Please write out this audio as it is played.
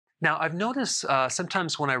Now, I've noticed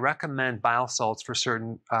sometimes when I recommend bile salts for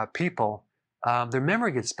certain people, their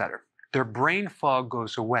memory gets better. Their brain fog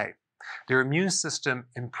goes away. Their immune system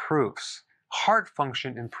improves. Heart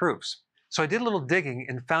function improves. So I did a little digging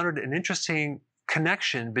and found an interesting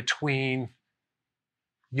connection between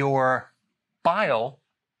your bile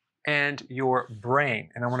and your brain,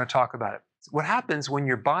 and I want to talk about it. What happens when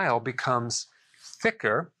your bile becomes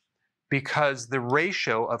thicker because the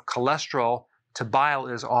ratio of cholesterol to bile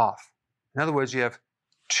is off. In other words, you have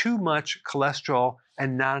too much cholesterol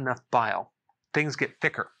and not enough bile. Things get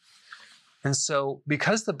thicker. And so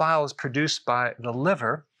because the bile is produced by the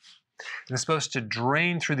liver, and it's supposed to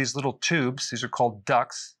drain through these little tubes, these are called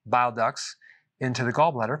ducts, bile ducts, into the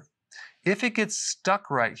gallbladder. If it gets stuck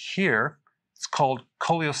right here, it's called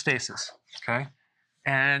cholestasis, okay?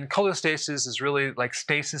 And cholestasis is really like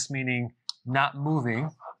stasis, meaning not moving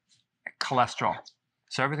cholesterol.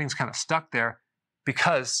 So everything's kind of stuck there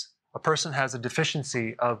because a person has a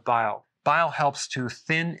deficiency of bile. Bile helps to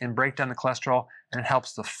thin and break down the cholesterol, and it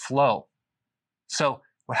helps the flow. So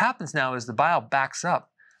what happens now is the bile backs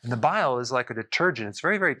up, and the bile is like a detergent. It's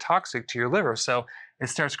very, very toxic to your liver. So it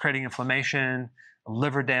starts creating inflammation,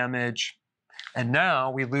 liver damage, and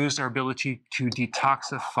now we lose our ability to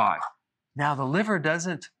detoxify. Now the liver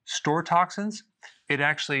doesn't store toxins. It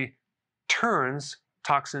actually turns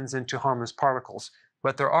toxins into harmless particles.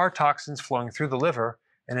 But there are toxins flowing through the liver,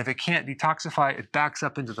 and if it can't detoxify, it backs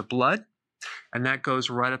up into the blood, and that goes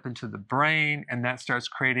right up into the brain, and that starts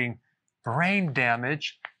creating brain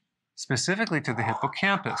damage, specifically to the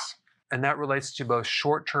hippocampus. And that relates to both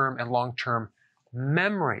short-term and long-term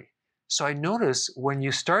memory. So I notice when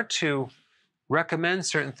you start to recommend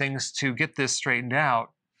certain things to get this straightened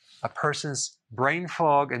out, a person's brain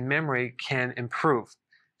fog and memory can improve.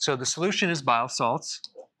 So the solution is bile salts,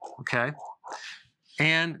 okay?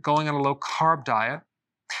 And going on a low-carb diet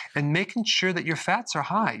and making sure that your fats are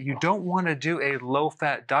high. You don't want to do a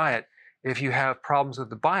low-fat diet if you have problems with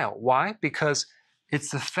the bile. Why? Because it's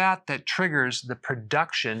the fat that triggers the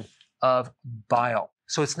production of bile.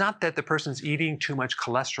 So it's not that the person's eating too much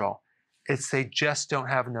cholesterol. It's they just don't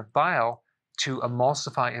have enough bile to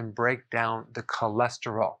emulsify and break down the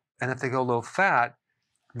cholesterol. And if they go low-fat,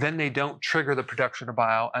 then they don't trigger the production of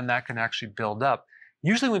bile, and that can actually build up.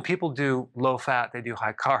 Usually when people do low fat, they do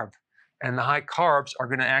high carb. And the high carbs are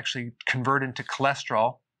going to actually convert into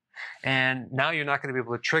cholesterol. And now you're not going to be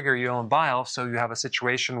able to trigger your own bile, so you have a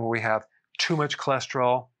situation where we have too much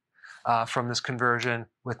cholesterol from this conversion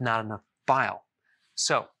with not enough bile.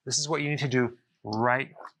 So this is what you need to do right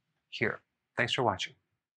here. Thanks for watching.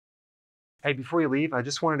 Hey, before you leave, I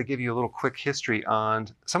just wanted to give you a little quick history on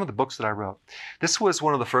some of the books that I wrote. This was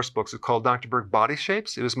one of the first books. It's called Dr. Berg Body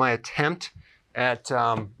Shapes. It was my attempt at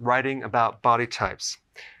writing about body types.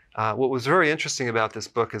 What was very interesting about this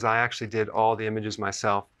book is I actually did all the images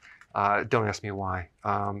myself. Don't ask me why.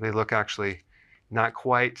 They look actually not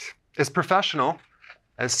quite as professional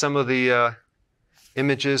as some of the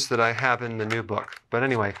images that I have in the new book. But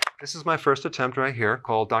anyway, this is my first attempt right here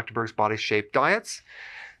called Dr. Berg's Body Shape Diets.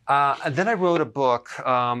 And then I wrote a book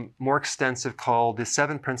more extensive called The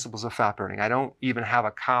 7 Principles of Fat Burning. I don't even have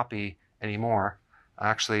a copy anymore,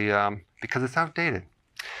 actually, because it's outdated.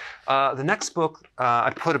 The next book,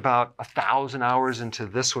 I put about 1,000 hours into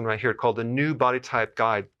this one right here called The New Body Type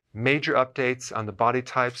Guide. Major updates on the body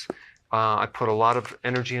types. I put a lot of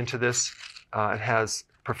energy into this. It has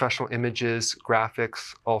professional images,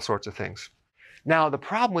 graphics, all sorts of things. Now, the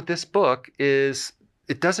problem with this book is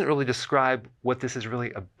it doesn't really describe what this is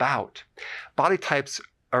really about. Body types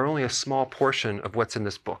are only a small portion of what's in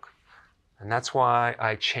this book. And that's why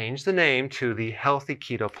I changed the name to the Healthy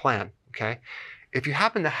Keto Plan, okay? If you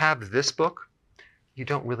happen to have this book, you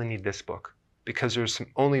don't really need this book because there's some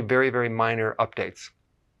only very, very minor updates.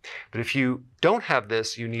 But if you don't have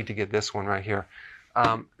this, you need to get this one right here.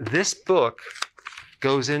 This book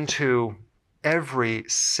goes into every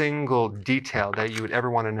single detail that you would ever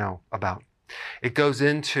want to know about. It goes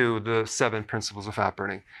into the 7 principles of fat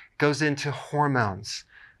burning. It goes into hormones,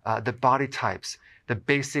 the body types, the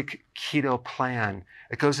basic keto plan.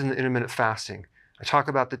 It goes into intermittent fasting. I talk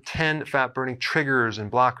about the 10 fat burning triggers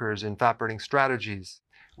and blockers and fat burning strategies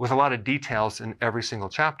with a lot of details in every single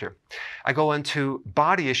chapter. I go into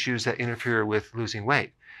body issues that interfere with losing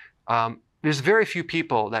weight. There's very few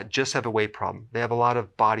people that just have a weight problem. They have a lot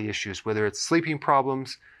of body issues, whether it's sleeping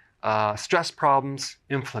problems, stress problems,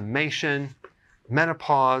 inflammation,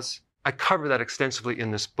 menopause. I cover that extensively in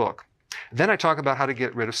this book. Then I talk about how to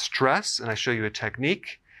get rid of stress, and I show you a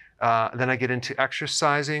technique. Then I get into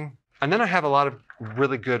exercising. And then I have a lot of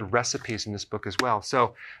really good recipes in this book as well.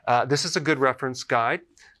 So this is a good reference guide.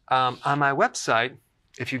 On my website,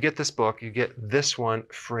 if you get this book, you get this one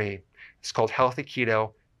free. It's called Healthy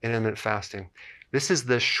Keto Intermittent Fasting. This is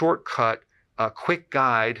the shortcut, quick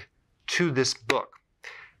guide to this book.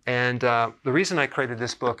 And the reason I created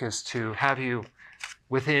this book is to have you,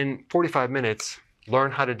 within 45 minutes,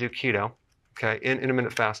 learn how to do keto, okay, in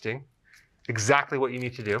intermittent fasting, exactly what you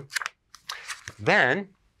need to do. Then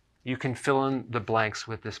you can fill in the blanks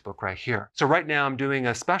with this book right here. So right now I'm doing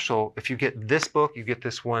a special. If you get this book, you get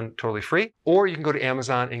this one totally free, or you can go to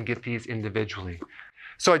Amazon and get these individually.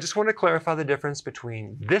 So I just want to clarify the difference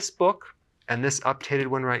between this book and this updated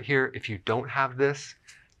one right here. If you don't have this,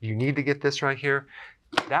 you need to get this right here.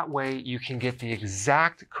 That way you can get the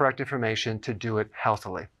exact correct information to do it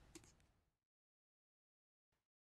healthily.